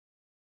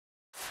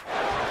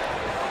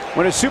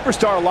When a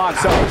superstar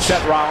locks up with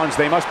Seth Rollins,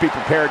 they must be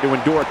prepared to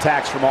endure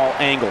attacks from all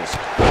angles.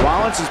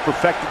 Rollins has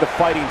perfected the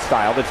fighting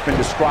style that's been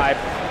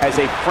described as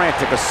a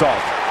frantic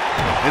assault.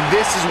 And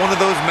this is one of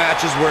those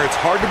matches where it's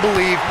hard to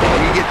believe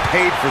he get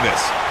paid for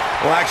this.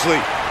 Well, actually,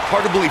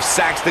 hard to believe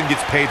Saxton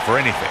gets paid for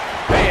anything.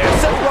 Hey, if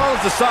Seth Rollins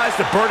decides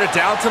to burn it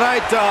down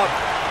tonight,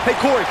 hey,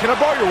 Corey, can I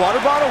borrow your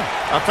water bottle?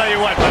 I'll tell you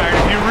what, Byron,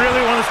 if you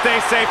really want to stay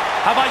safe,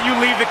 how about you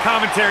leave the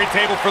commentary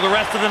table for the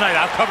rest of the night?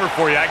 I'll cover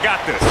for you. I got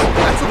this.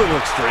 That's a little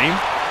extreme.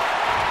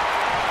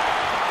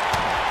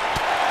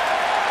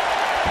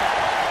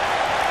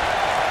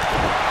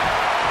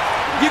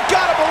 You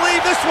gotta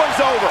believe this one's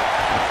over.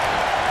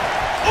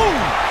 Ooh.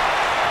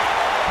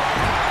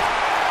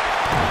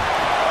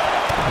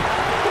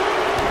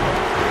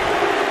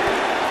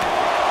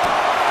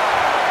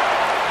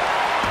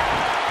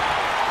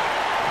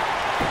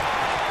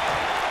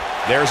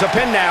 There's a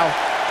pin now.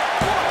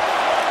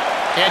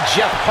 And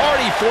Jeff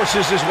Hardy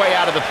forces his way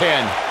out of the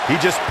pin.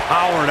 He just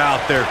powered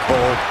out there,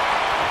 Cole.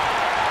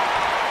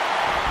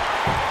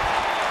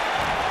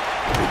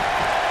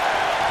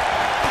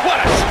 What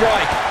a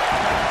strike.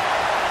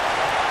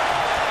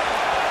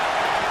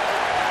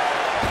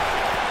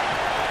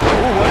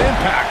 Ooh, what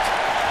impact.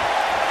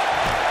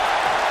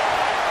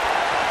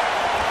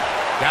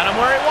 Got him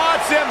where he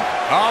wants him.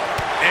 Up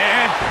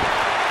and...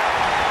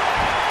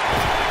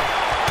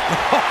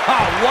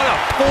 What a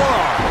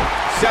forearm.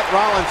 Seth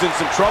Rollins in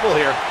some trouble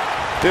here.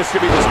 This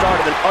could be the start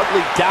of an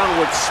ugly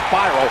downward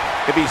spiral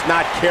if he's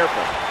not careful.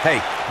 Hey,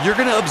 you're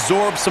going to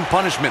absorb some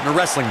punishment in a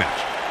wrestling match.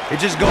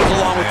 It just goes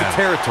along with the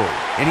territory,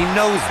 and he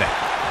knows that.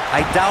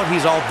 I doubt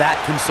he's all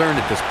that concerned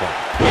at this point.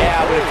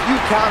 Yeah, but if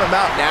you count him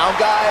out now,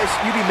 guys,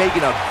 you'd be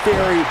making a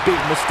very big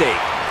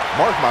mistake.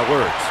 Mark my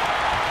words.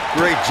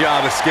 Great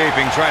job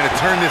escaping, trying to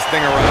turn this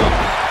thing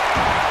around.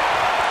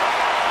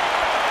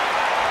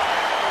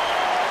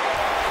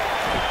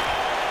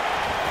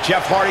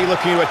 Jeff Hardy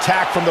looking to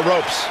attack from the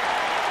ropes.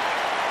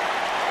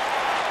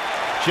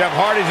 Jeff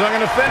Hardy's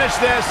looking to finish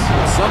this.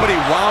 Somebody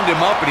wound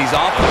him up, and he's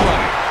off and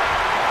running.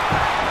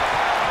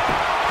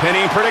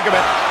 Pinning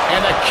predicament. And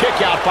the kick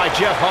out by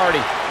Jeff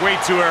Hardy. way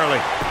too early.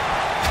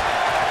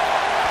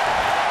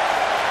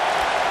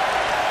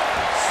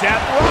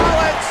 Seth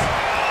Rollins.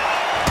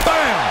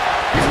 Bam!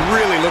 He's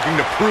really looking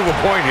to prove a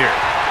point here.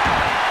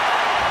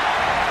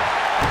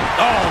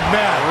 Oh,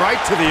 man,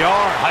 right to the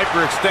arm.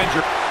 Hyperextend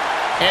your...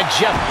 And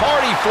Jeff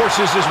Hardy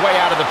forces his way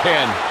out of the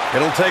pin.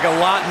 It'll take a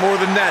lot more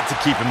than that to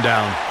keep him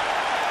down.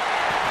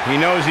 He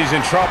knows he's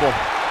in trouble.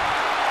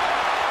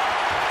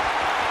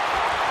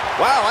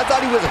 Wow, I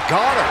thought he was a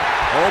goner.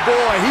 Oh,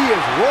 boy, he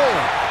is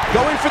rolling.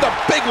 Going for the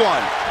big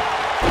one.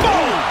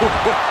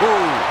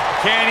 Boom!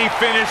 Can he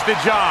finish the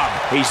job?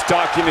 He's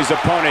stalking his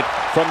opponent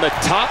from the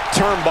top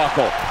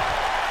turnbuckle.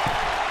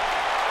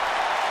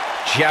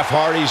 Jeff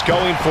Hardy's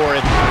going for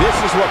it. This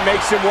is what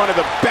makes him one of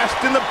the best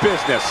in the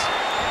business.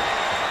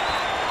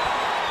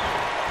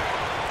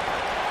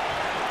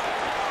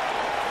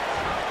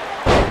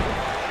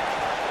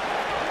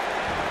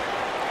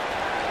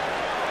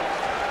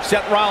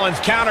 Seth Rollins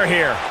counter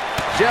here.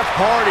 Jeff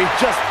Hardy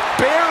just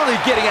barely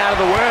getting out of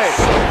the way.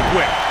 So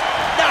quick.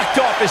 Knocked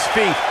off his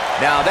feet.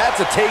 Now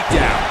that's a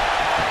takedown.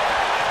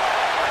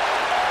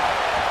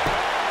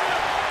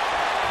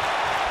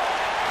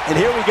 And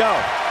here we go.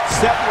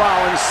 Seth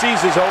Rollins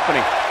sees his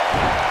opening.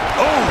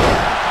 Oh!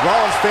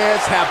 Rollins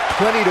fans have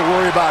plenty to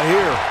worry about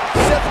here.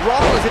 Seth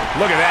Rollins...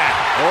 Look at that.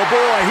 Oh,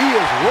 boy, he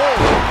is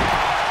rolling.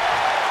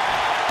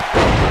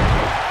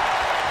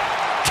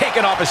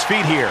 Taken off his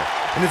feet here.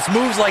 And it's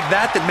moves like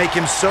that that make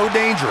him so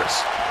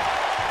dangerous.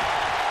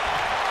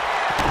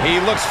 He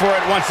looks for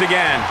it once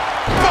again.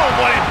 Boom,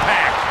 what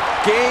impact.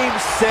 Game,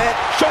 set,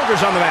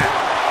 Shoulders on the mat.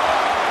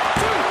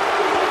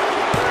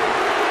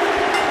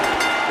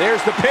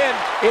 There's the pin.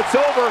 It's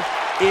over.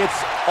 It's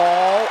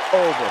all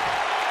over.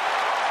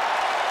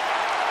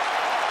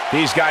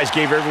 These guys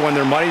gave everyone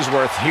their money's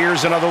worth.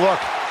 Here's another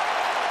look.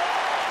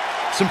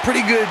 Some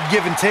pretty good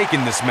give and take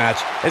in this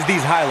match, as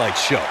these highlights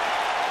show.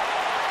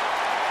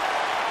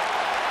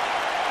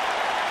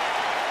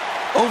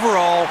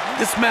 Overall,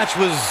 this match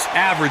was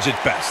average at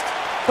best.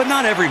 But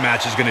not every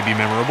match is going to be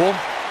memorable.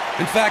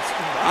 In fact,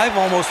 I've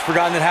almost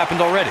forgotten it happened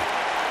already.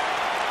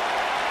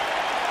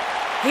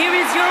 Here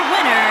is your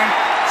winner,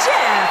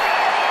 Jeff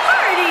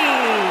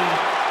Hardy.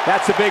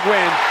 That's a big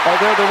win,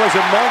 although there was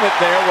a moment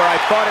there where I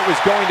thought it was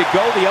going to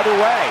go the other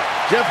way.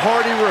 Jeff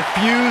Hardy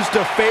refused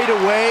to fade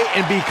away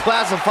and be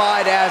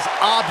classified as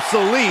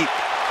obsolete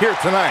here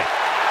tonight.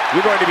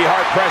 You're going to be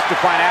hard-pressed to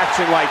find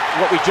action like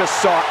what we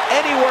just saw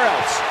anywhere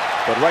else,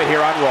 but right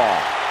here on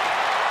Raw.